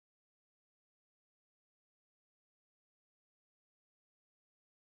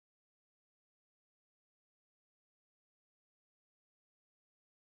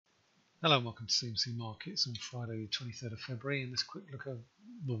Hello and welcome to CMC Markets on Friday the 23rd of February, and this quick look at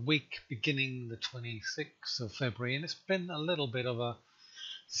the week beginning the 26th of February. And it's been a little bit of a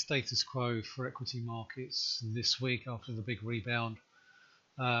status quo for equity markets this week after the big rebound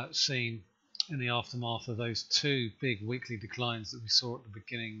seen in the aftermath of those two big weekly declines that we saw at the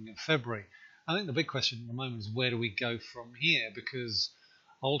beginning of February. I think the big question at the moment is where do we go from here, because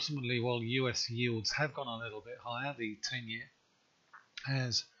ultimately while US yields have gone a little bit higher, the 10-year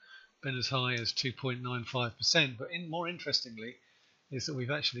has been as high as 2.95%, but more interestingly is that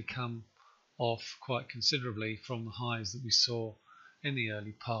we've actually come off quite considerably from the highs that we saw in the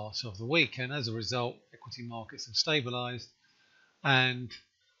early part of the week, and as a result equity markets have stabilized and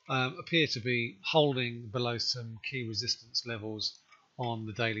appear to be holding below some key resistance levels on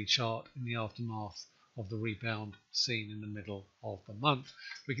the daily chart in the aftermath of the rebound seen in the middle of the month.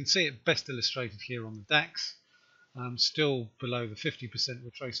 We can see it best illustrated here on the DAX. Still below the 50%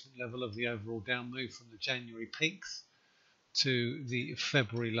 retracement level of the overall down move from the January peaks to the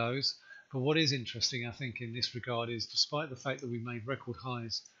February lows. But what is interesting, I think, in this regard is, despite the fact that we made record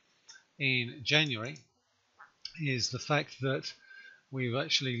highs in January, is the fact that we've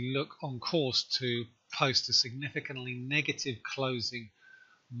actually looked on course to post a significantly negative closing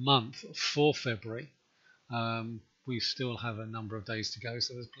month for February. We still have a number of days to go,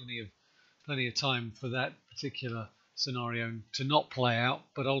 so there's plenty of time for that particular scenario to not play out,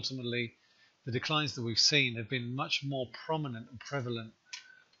 but ultimately the declines that we've seen have been much more prominent and prevalent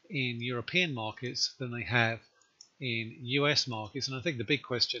in European markets than they have in US markets. And I think the big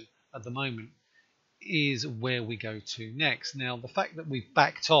question at the moment is where we go to next. Now, the fact that we've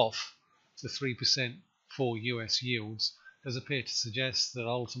backed off to 3% for US yields does appear to suggest that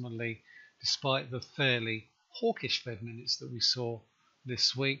ultimately, despite the fairly hawkish Fed minutes that we saw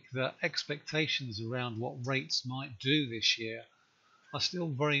this week, that expectations around what rates might do this year are still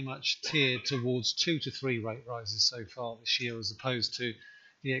very much tiered towards 2 to 3 rate rises so far this year, as opposed to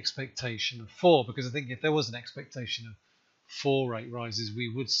the expectation of 4. Because I think if there was an expectation of 4 rate rises, we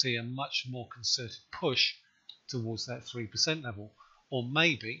would see a much more concerted push towards that 3% level. Or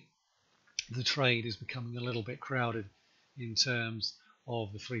maybe the trade is becoming a little bit crowded in terms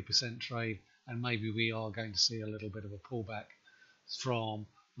of the 3% trade, and maybe we are going to see a little bit of a pullback from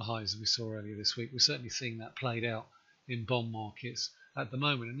the highs that we saw earlier this week. We're certainly seeing that played out in bond markets at the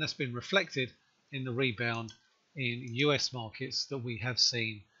moment, and that's been reflected in the rebound in US markets that we have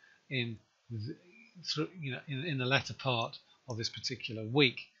seen in the latter part of this particular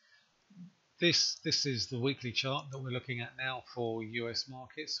week. This is the weekly chart that we're looking at now for US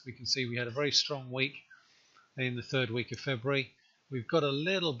markets. We can see we had a very strong week in the third week of February. We've got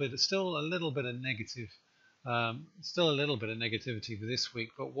still a little bit of negativity for this week,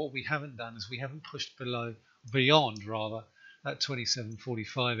 but what we haven't done is we haven't pushed beyond that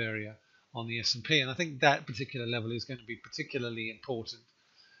 2745 area on the S&P, and I think that particular level is going to be particularly important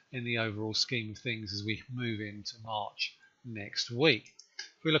in the overall scheme of things as we move into March next week.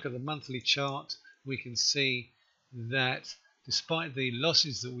 If we look at the monthly chart, we can see that despite the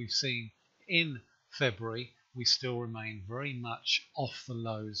losses that we've seen in February, we still remain very much off the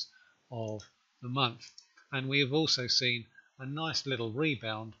lows of the month. And we have also seen a nice little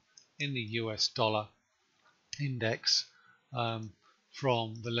rebound in the US dollar index from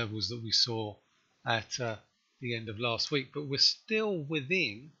the levels that we saw at the end of last week. But we're still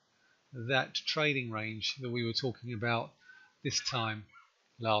within that trading range that we were talking about this time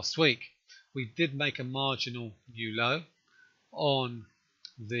last week. We did make a marginal new low on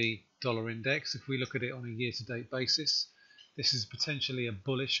the dollar index. If we look at it on a year-to-date basis, this is potentially a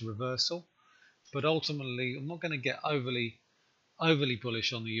bullish reversal. But ultimately, I'm not going to get overly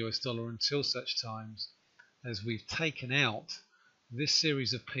bullish on the US dollar until such times as we've taken out this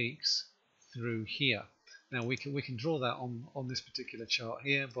series of peaks through here. Now we can draw that on this particular chart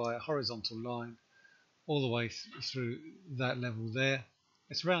here by a horizontal line all the way through that level there.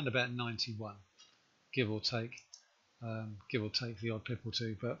 It's around about 91, give or take the odd pip or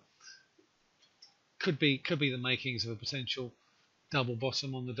two, but could be the makings of a potential double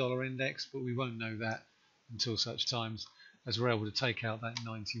bottom on the dollar index, but we won't know that until such times as we're able to take out that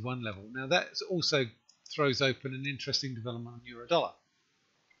 91 level. Now that also throws open an interesting development on euro-dollar.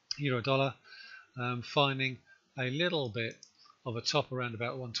 Euro-dollar finding a little bit of a top around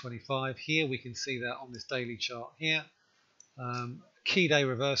about 125. Here we can see that on this daily chart here. Key day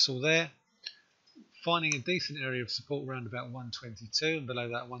reversal there, finding a decent area of support around about 122, and below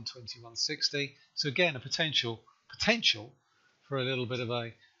that 120-160. So again, a potential for a little bit of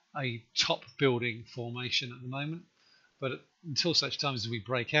a top building formation at the moment. But until such times as we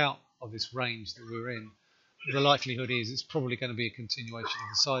break out of this range that we're in, the likelihood is it's probably going to be a continuation of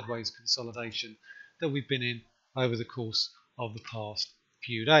the sideways consolidation that we've been in over the course of the past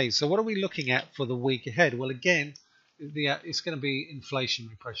few days. So what are we looking at for the week ahead? Well, again, it's going to be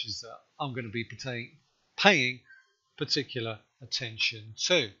inflationary pressures that I'm going to be paying particular attention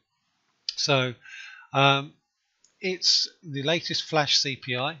to. So it's the latest flash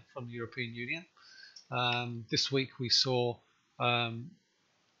CPI from the European Union. This week we saw the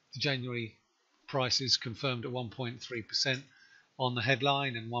January prices confirmed at 1.3% on the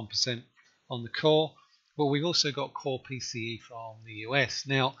headline and 1% on the core. But we've also got core PCE from the US.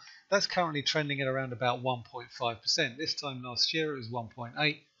 Now, that's currently trending at around about 1.5%. This time last year it was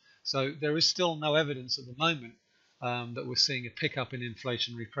 1.8%. So there is still no evidence at the moment that we're seeing a pickup in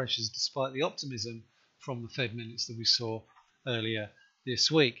inflationary pressures despite the optimism from the Fed minutes that we saw earlier this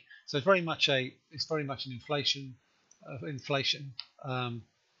week. So it's very much an inflation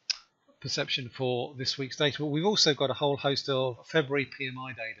perception for this week's data. But we've also got a whole host of February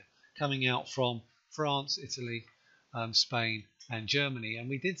PMI data coming out from France, Italy, Spain and Germany. And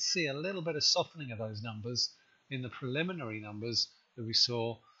we did see a little bit of softening of those numbers in the preliminary numbers that we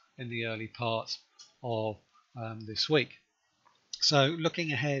saw in the early part of this week. So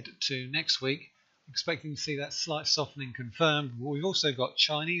looking ahead to next week, expecting to see that slight softening confirmed. We've also got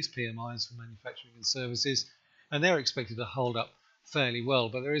Chinese PMIs for manufacturing and services, and they're expected to hold up fairly well.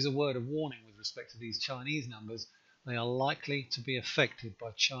 But there is a word of warning with respect to these Chinese numbers. They are likely to be affected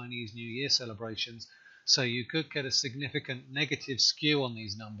by Chinese New Year celebrations, so you could get a significant negative skew on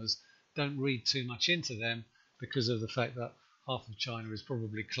these numbers. Don't read too much into them because of the fact that half of China is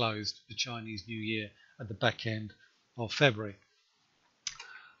probably closed for Chinese New Year at the back end of February.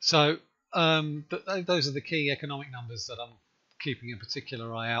 So those are the key economic numbers that I'm keeping a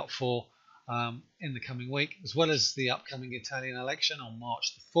particular eye out for in the coming week, as well as the upcoming Italian election on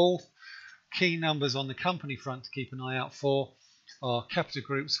March the 4th. Key numbers on the company front to keep an eye out for are Capita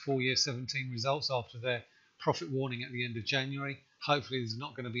Group's full year 17 results after their profit warning at the end of January. Hopefully there's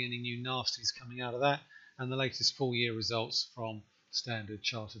not going to be any new nasties coming out of that, and the latest full year results from Standard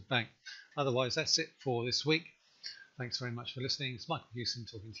Chartered Bank. Otherwise, that's it for this week. Thanks very much for listening. It's Michael Hewson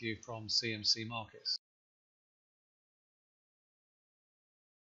talking to you from CMC Markets.